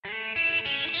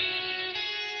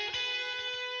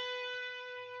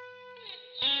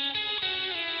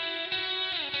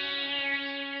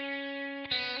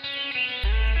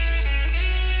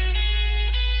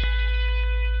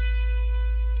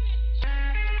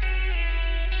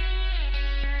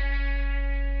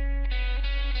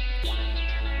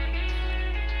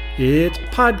It's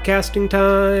podcasting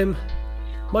time!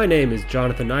 My name is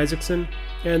Jonathan Isaacson,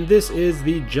 and this is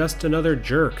the Just Another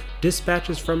Jerk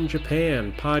Dispatches from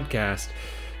Japan podcast.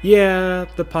 Yeah,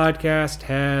 the podcast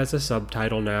has a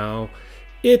subtitle now.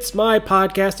 It's my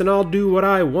podcast and I'll do what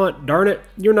I want, darn it.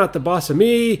 You're not the boss of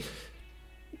me.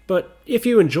 But if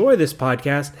you enjoy this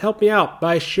podcast, help me out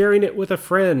by sharing it with a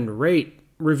friend, rate,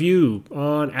 review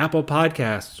on Apple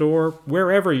Podcasts or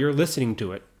wherever you're listening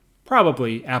to it.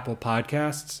 Probably Apple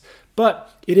Podcasts,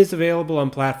 but it is available on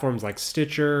platforms like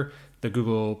Stitcher, the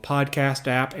Google Podcast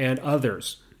app, and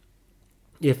others.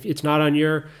 If it's not on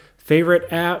your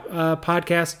favorite app,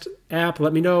 podcast app,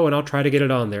 let me know and I'll try to get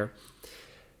it on there.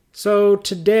 So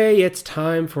today it's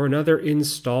time for another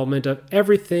installment of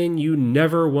everything you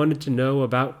never wanted to know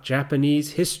about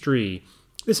Japanese history.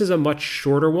 This is a much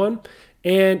shorter one,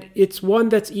 and it's one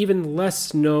that's even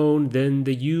less known than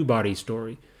the Yubari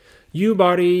story.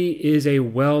 Yubari is a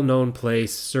well-known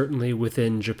place, certainly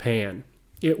within Japan.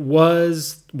 It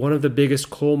was one of the biggest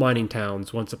coal mining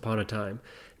towns once upon a time.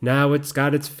 Now it's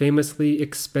got its famously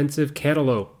expensive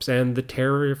cantaloupes and the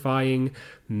terrifying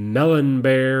melon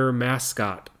bear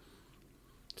mascot.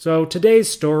 So today's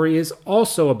story is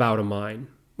also about a mine.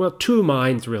 Well, two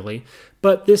mines really,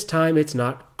 but this time it's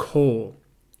not coal.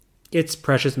 It's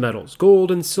precious metals,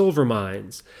 gold and silver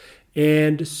mines,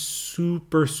 and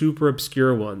super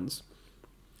obscure ones.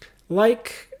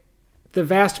 Like the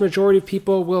vast majority of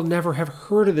people will never have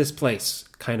heard of this place,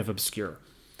 kind of obscure.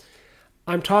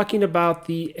 I'm talking about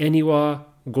the Eniwa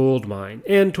gold mine,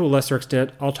 and to a lesser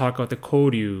extent, I'll talk about the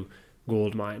Koryu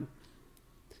gold mine.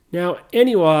 Now,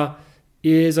 Eniwa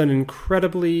is an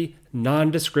incredibly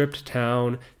nondescript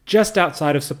town just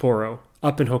outside of Sapporo,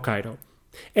 up in Hokkaido.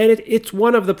 And it's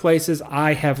one of the places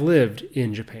I have lived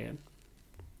in Japan.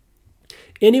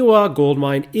 Eniwa gold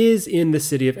mine is in the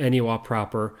city of Eniwa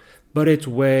proper, but it's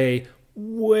way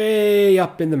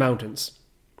up in the mountains.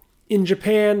 In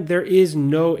Japan, there is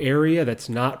no area that's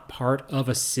not part of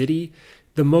a city.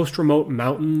 The most remote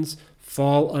mountains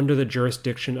fall under the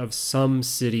jurisdiction of some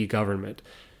city government.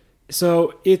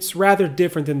 So it's rather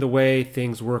different than the way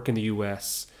things work in the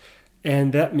US.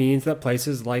 And that means that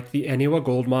places like the Eniwa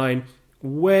gold mine,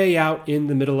 way out in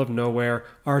the middle of nowhere,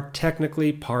 are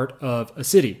technically part of a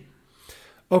city.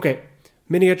 Okay,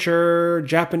 miniature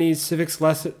Japanese civics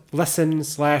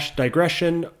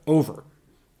lesson/digression over.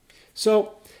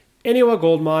 So, Eniwa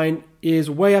gold mine is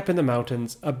way up in the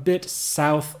mountains, a bit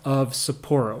south of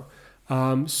Sapporo,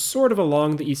 sort of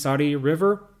along the Isari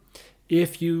River.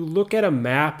 If you look at a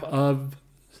map of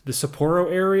the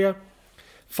Sapporo area,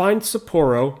 find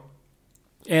Sapporo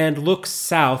and look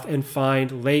south and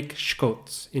find Lake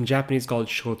Shikotsu, in Japanese called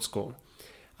Shikotsuko.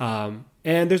 And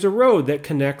there's a road that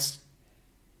connects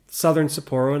southern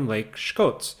Sapporo and Lake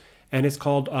Shikotsu, and it's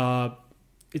called,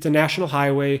 it's a national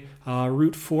highway,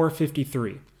 Route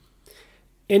 453.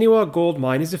 Eniwa gold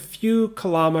mine is a few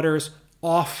kilometers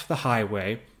off the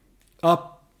highway,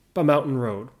 up a mountain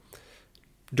road.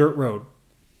 Dirt road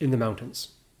in the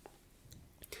mountains.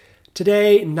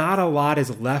 Today, not a lot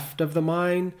is left of the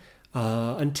mine.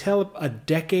 Until a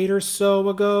decade or so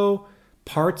ago,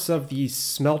 parts of the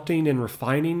smelting and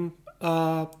refining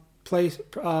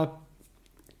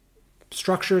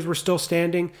structures were still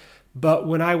standing. But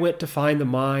when I went to find the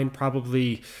mine,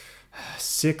 probably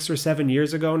 6 or 7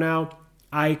 years ago now,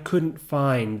 I couldn't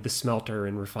find the smelter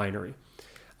and refinery.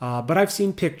 But I've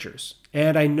seen pictures,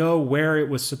 and I know where it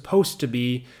was supposed to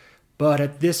be, but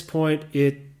at this point,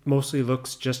 it mostly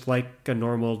looks just like a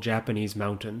normal Japanese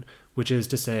mountain, which is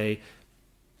to say,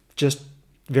 just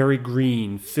very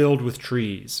green, filled with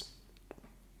trees.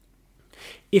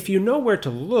 If you know where to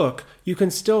look, you can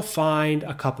still find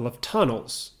a couple of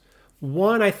tunnels.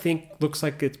 One, I think, looks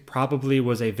like it probably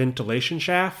was a ventilation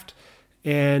shaft,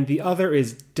 and the other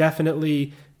is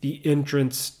definitely the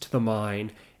entrance to the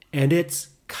mine, and it's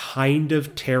kind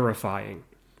of terrifying.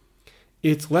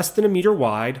 It's less than a meter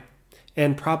wide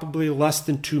and probably less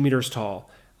than 2 meters tall.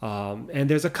 And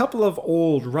there's a couple of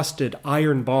old rusted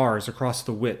iron bars across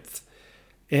the width.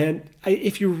 And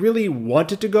if you really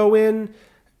wanted to go in,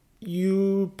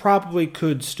 you probably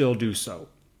could still do so.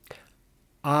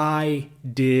 I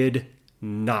did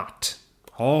not.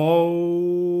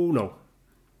 Oh, no.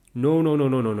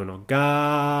 No.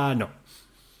 God, no.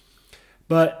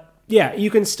 But yeah,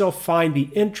 you can still find the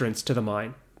entrance to the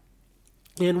mine.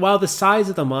 And while the size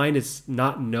of the mine is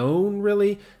not known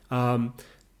really,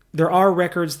 there are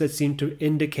records that seem to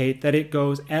indicate that it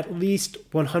goes at least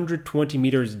 120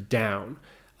 meters down.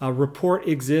 A report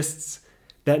exists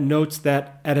that notes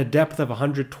that at a depth of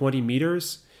 120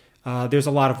 meters, there's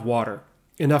a lot of water,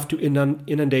 enough to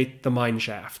inundate the mine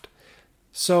shaft.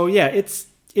 So yeah, it's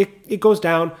It goes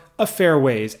down a fair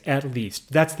ways at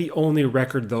least. That's the only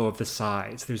record, though, of the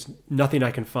size. There's nothing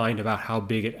I can find about how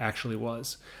big it actually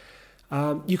was.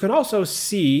 You can also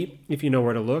see, if you know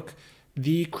where to look,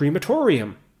 the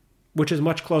crematorium, which is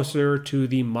much closer to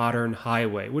the modern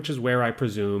highway, which is where I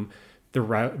presume the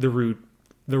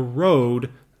road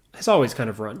has always kind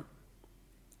of run.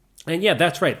 And yeah,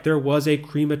 that's right. There was a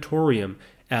crematorium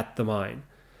at the mine.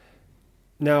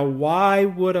 Now, why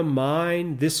would a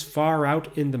mine this far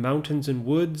out in the mountains and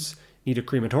woods need a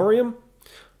crematorium?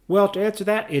 Well, to answer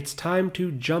that, it's time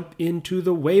to jump into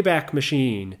the Wayback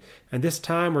Machine. And this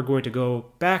time we're going to go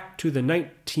back to the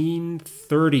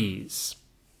 1930s.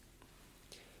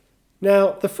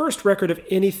 Now, the first record of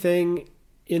anything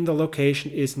in the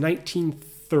location is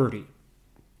 1930.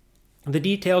 The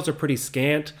details are pretty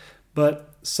scant,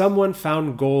 but someone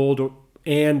found gold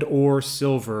and or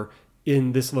silver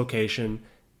in this location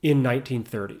in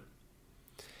 1930.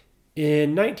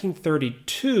 In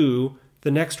 1932,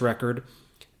 the next record,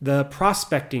 the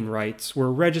prospecting rights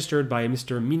were registered by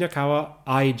Mr. Minakawa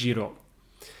Aijiro.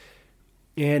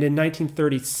 And in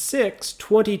 1936,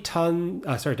 20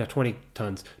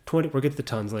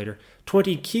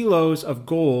 kilos of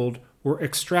gold were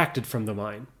extracted from the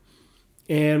mine.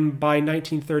 And by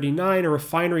 1939, a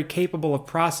refinery capable of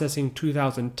processing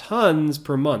 2,000 tons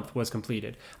per month was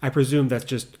completed. I presume that's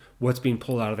just what's being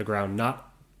pulled out of the ground,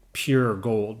 not pure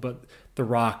gold, but the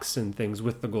rocks and things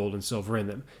with the gold and silver in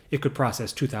them. It could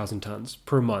process 2,000 tons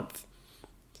per month.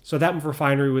 So that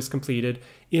refinery was completed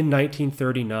in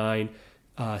 1939,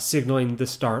 signaling the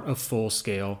start of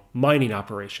full-scale mining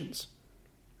operations.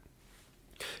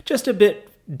 Just a bit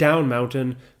down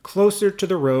mountain, closer to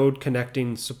the road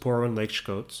connecting Sapporo and Lake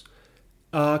Shikots,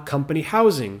 company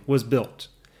housing was built.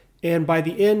 And by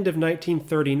the end of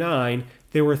 1939,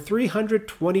 there were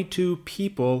 322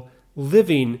 people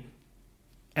living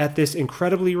at this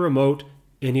incredibly remote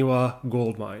Eniwa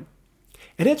gold mine.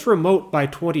 And it's remote by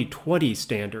 2020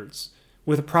 standards,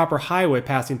 with a proper highway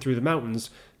passing through the mountains,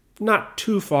 not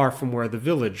too far from where the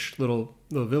little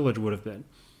village would have been.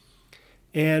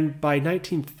 And by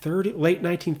late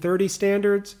 1930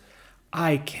 standards,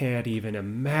 I can't even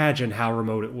imagine how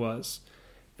remote it was.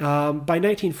 By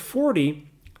 1940,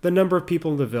 the number of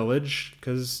people in the village,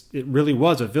 because it really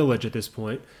was a village at this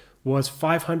point, was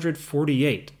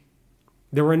 548.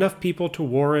 There were enough people to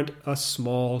warrant a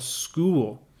small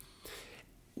school.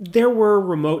 There were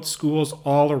remote schools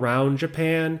all around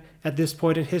Japan at this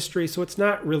point in history, so it's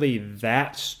not really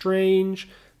that strange,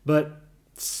 but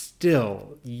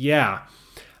still, yeah.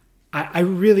 I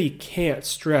really can't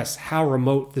stress how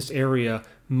remote this area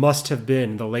must have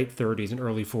been in the late 30s and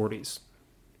early 40s.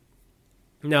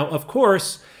 Now, of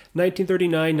course,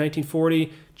 1939,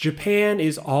 1940, Japan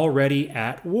is already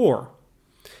at war.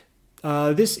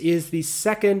 This is the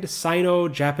Second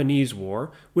Sino-Japanese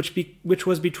War, which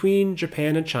was between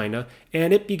Japan and China,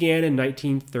 and it began in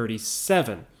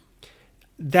 1937.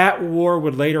 That war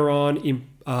would later on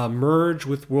merge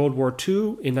with World War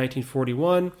II in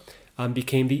 1941,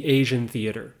 became the Asian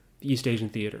theater, the East Asian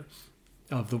theater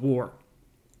of the war.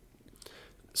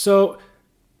 So,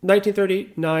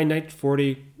 1939,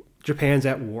 1940, Japan's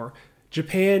at war.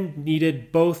 Japan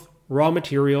needed both raw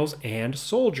materials and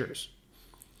soldiers.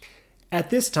 At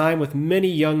this time, with many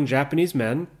young Japanese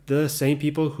men, the same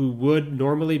people who would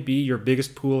normally be your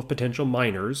biggest pool of potential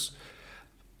miners,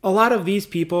 a lot of these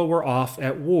people were off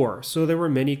at war, so there were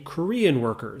many Korean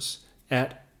workers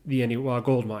at the Eniwa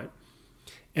gold mine.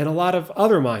 And a lot of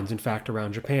other mines, in fact,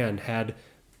 around Japan had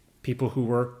people who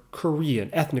were Korean,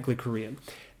 ethnically Korean.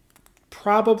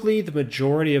 Probably the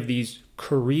majority of these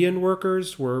Korean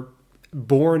workers were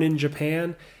born in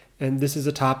Japan, and this is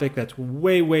a topic that's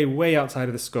way, way, way outside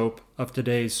of the scope of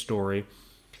today's story.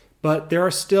 But there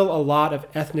are still a lot of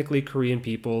ethnically Korean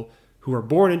people who are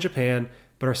born in Japan,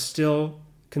 but are still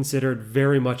considered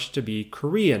very much to be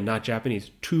Korean, not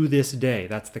Japanese. To this day,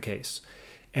 that's the case.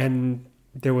 And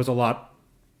there was a lot,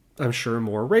 I'm sure,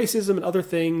 more racism and other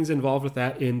things involved with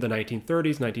that in the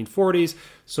 1930s, 1940s,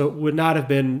 so it would not have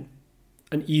been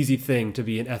an easy thing to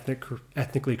be an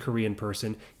ethnically Korean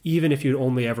person, even if you'd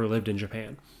only ever lived in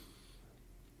Japan.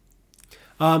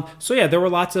 So yeah, there were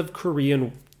lots of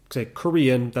Korean,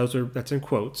 that's in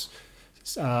quotes,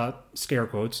 scare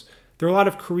quotes. There were a lot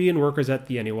of Korean workers at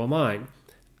the Eniwa mine.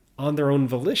 On their own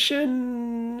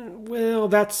volition, well,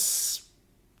 that's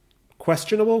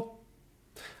questionable.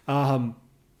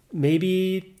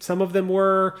 Maybe some of them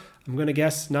were, I'm going to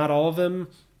guess not all of them.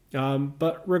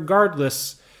 But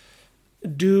regardless,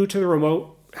 due to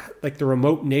the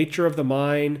remote nature of the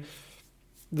mine,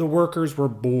 the workers were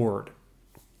bored.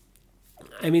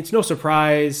 I mean, it's no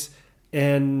surprise,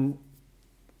 and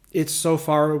it's so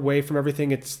far away from everything.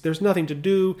 There's nothing to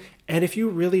do. And if you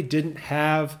really didn't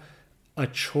have a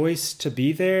choice to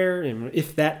be there, and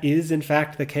if that is in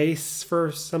fact the case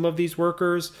for some of these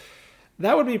workers,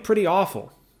 that would be pretty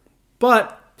awful.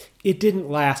 But it didn't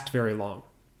last very long.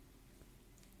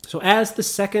 So as the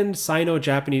Second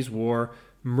Sino-Japanese War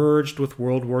merged with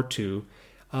World War II,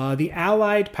 the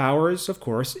Allied powers, of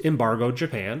course, embargoed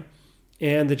Japan,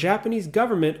 and the Japanese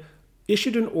government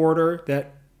issued an order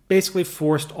that basically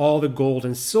forced all the gold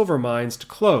and silver mines to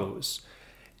close.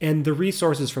 And the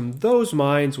resources from those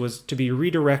mines was to be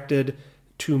redirected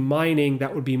to mining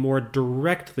that would be more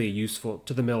directly useful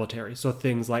to the military. So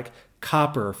things like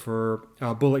copper for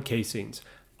bullet casings,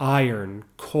 iron,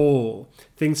 coal,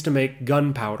 things to make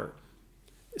gunpowder.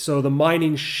 So the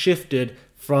mining shifted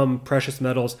from precious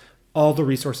metals. All the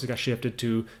resources got shifted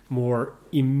to more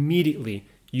immediately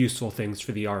useful things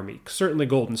for the army. Certainly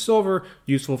gold and silver,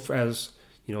 useful as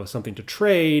something to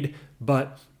trade,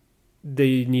 but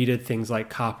they needed things like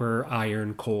copper,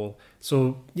 iron, coal.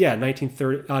 So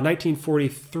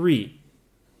 1943,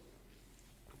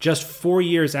 just 4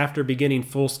 years after beginning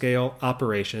full-scale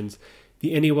operations,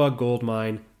 the Eniwa gold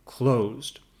mine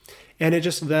closed. And it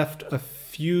just left a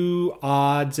few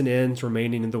odds and ends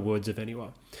remaining in the woods of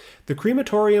Eniwa. The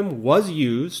crematorium was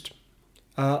used.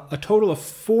 A total of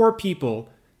 4 people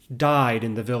died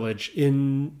in the village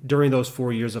during those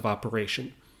 4 years of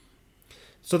operation.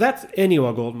 So that's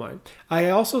Eniwa gold mine.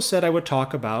 I also said I would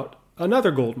talk about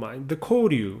another gold mine, the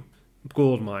Koryu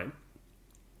gold mine.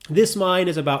 This mine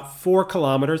is about 4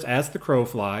 kilometers as the crow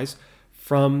flies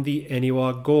from the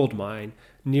Eniwa gold mine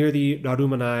near the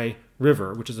Rarumanai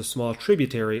River, which is a small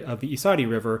tributary of the Isari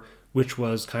River, which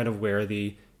was kind of where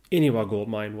the Eniwa gold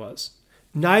mine was.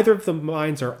 Neither of the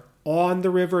mines are on the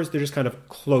rivers, they're just kind of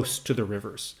close to the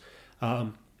rivers.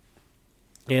 And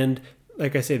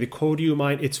like I say, the Koryu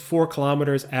mine, it's 4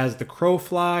 kilometers as the crow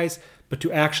flies, but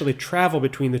to actually travel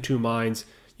between the two mines,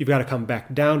 you've got to come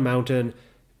back down mountain,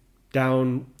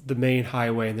 down the main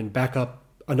highway, and then back up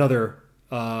another,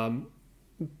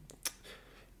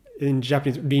 in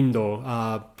Japanese, rindo,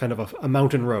 kind of a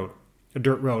mountain road, a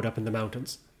dirt road up in the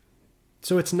mountains.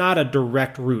 So it's not a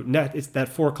direct route. It's that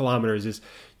 4 kilometers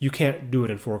you can't do it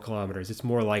in 4 kilometers. It's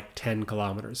more like 10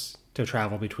 kilometers to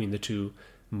travel between the two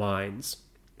mines.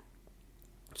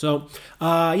 So,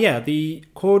 the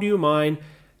Koryu mine,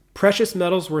 precious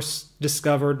metals were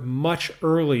discovered much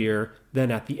earlier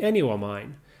than at the Eniwa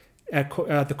mine. At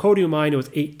the Koryu mine, it was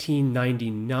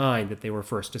 1899 that they were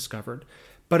first discovered.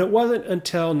 But it wasn't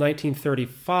until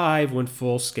 1935 when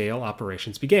full-scale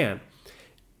operations began.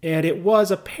 And it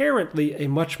was apparently a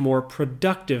much more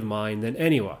productive mine than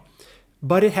Eniwa,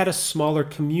 but it had a smaller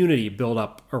community built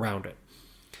up around it.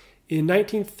 In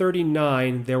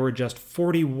 1939, there were just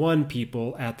 41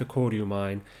 people at the Koryu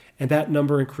mine, and that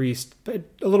number increased a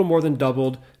little more than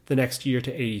doubled the next year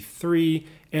to 83,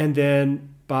 and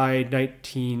then by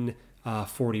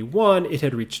 1941, it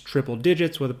had reached triple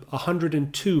digits with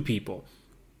 102 people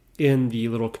in the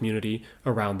little community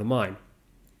around the mine.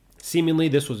 Seemingly,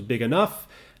 this was big enough,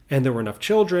 and there were enough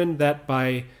children that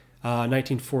by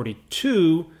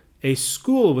 1942, a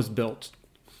school was built.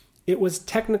 It was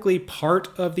technically part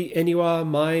of the Eniwa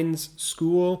Mines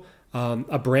School,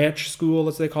 a branch school,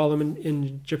 as they call them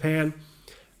in Japan.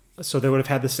 So they would have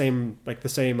had the same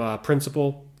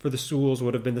principal for the schools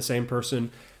would have been the same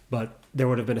person, but there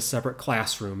would have been a separate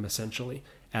classroom, essentially,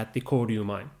 at the Koryu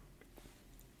mine.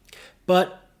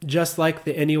 But just like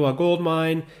the Eniwa gold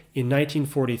mine, in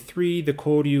 1943, the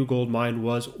Koryu gold mine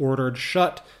was ordered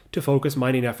shut to focus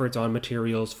mining efforts on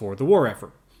materials for the war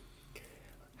effort.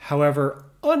 However,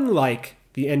 unlike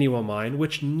the Eniwa mine,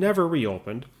 which never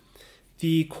reopened,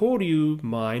 the Koryu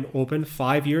mine opened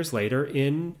 5 years later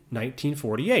in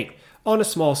 1948 on a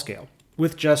small scale,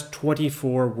 with just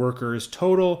 24 workers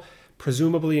total,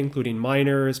 presumably including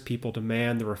miners, people to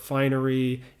man the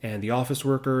refinery, and the office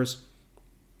workers.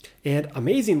 And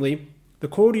amazingly, the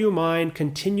Koryu mine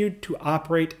continued to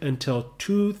operate until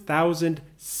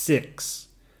 2006.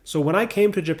 So when I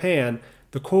came to Japan,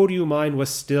 the Koryu mine was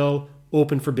still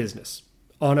open for business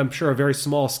on, I'm sure, a very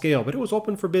small scale, but it was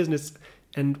open for business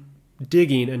and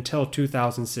digging until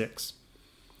 2006.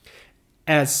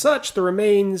 As such, the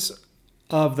remains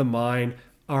of the mine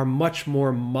are much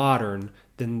more modern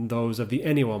than those of the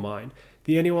Eniwa mine.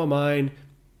 The Eniwa mine,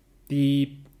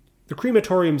 the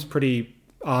crematorium's pretty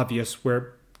obvious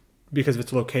because of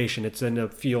its location. It's in a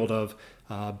field of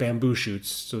bamboo shoots,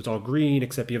 so it's all green,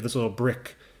 except you have this little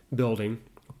brick building,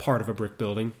 part of a brick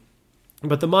building.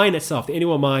 But the mine itself, the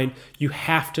Eniwa mine, you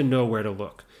have to know where to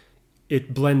look.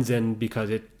 It blends in because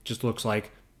it just looks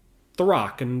like the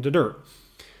rock and the dirt.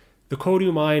 The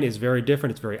Kodyu mine is very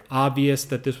different. It's very obvious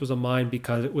that this was a mine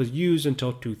because it was used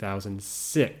until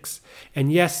 2006.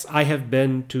 And yes, I have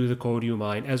been to the Kodyu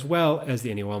mine as well as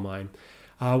the Eniwa mine.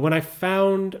 When I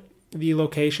found the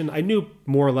location, I knew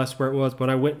more or less where it was. When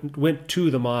I went to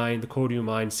the mine, the Kodyu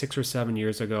mine, 6 or 7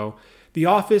 years ago, the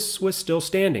office was still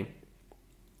standing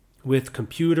with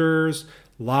computers,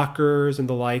 lockers, and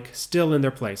the like still in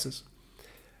their places.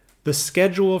 The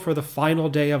schedule for the final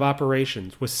day of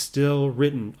operations was still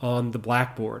written on the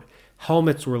blackboard.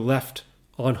 Helmets were left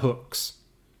on hooks.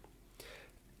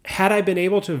 Had I been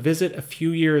able to visit a few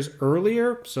years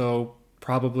earlier, so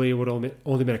probably it would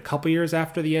only been a couple years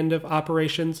after the end of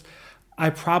operations, I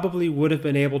probably would have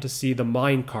been able to see the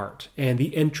mine cart and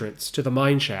the entrance to the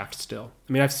mine shaft still.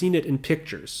 I mean, I've seen it in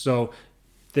pictures, so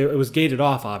it was gated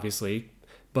off, obviously,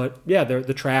 but yeah,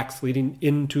 the tracks leading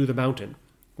into the mountain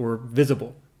were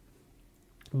visible.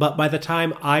 But by the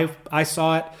time I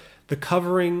saw it, the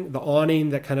covering, the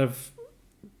awning that kind of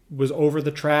was over the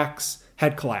tracks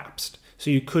had collapsed.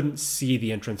 So you couldn't see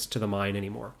the entrance to the mine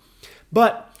anymore.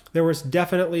 But there was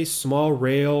definitely small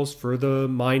rails for the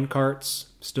mine carts,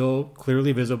 still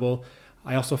clearly visible.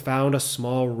 I also found a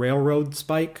small railroad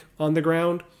spike on the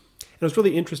ground. And it was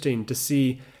really interesting to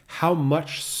see how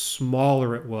much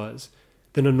smaller it was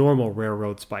than a normal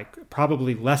railroad spike,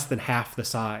 probably less than half the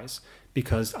size.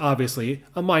 Because obviously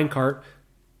a minecart,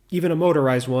 even a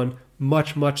motorized one,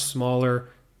 much, much smaller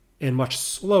and much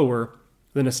slower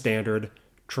than a standard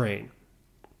train.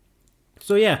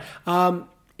 So yeah,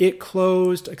 it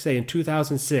closed, like I say, in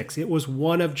 2006. It was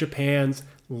one of Japan's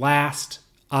last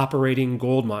operating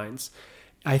gold mines.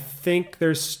 I think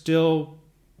there's still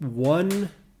one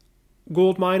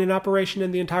gold mine in operation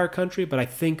in the entire country, but I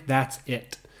think that's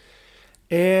it.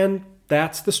 And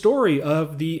that's the story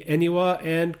of the Eniwa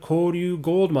and Kodyu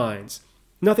gold mines.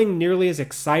 Nothing nearly as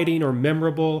exciting or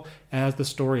memorable as the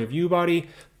story of Yubari,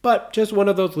 but just one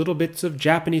of those little bits of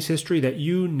Japanese history that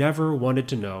you never wanted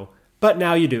to know, but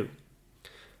now you do.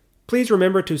 Please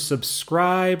remember to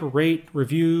subscribe, rate,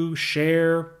 review,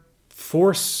 share,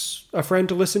 force a friend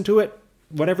to listen to it.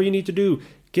 Whatever you need to do,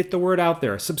 get the word out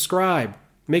there. Subscribe.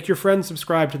 Make your friends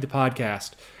subscribe to the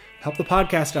podcast. Help the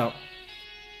podcast out.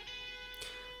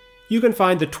 You can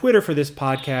find the Twitter for this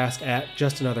podcast at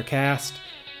JustAnotherCast.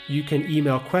 You can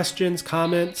email questions,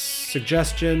 comments,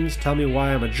 suggestions, tell me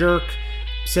why I'm a jerk.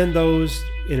 Send those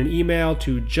in an email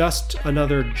to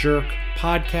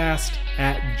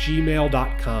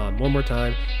justanotherjerkpodcast@gmail.com. One more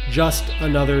time,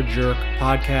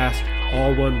 justanotherjerkpodcast,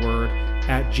 all one word,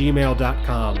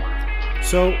 @gmail.com.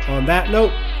 So on that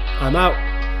note, I'm out.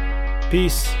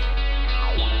 Peace.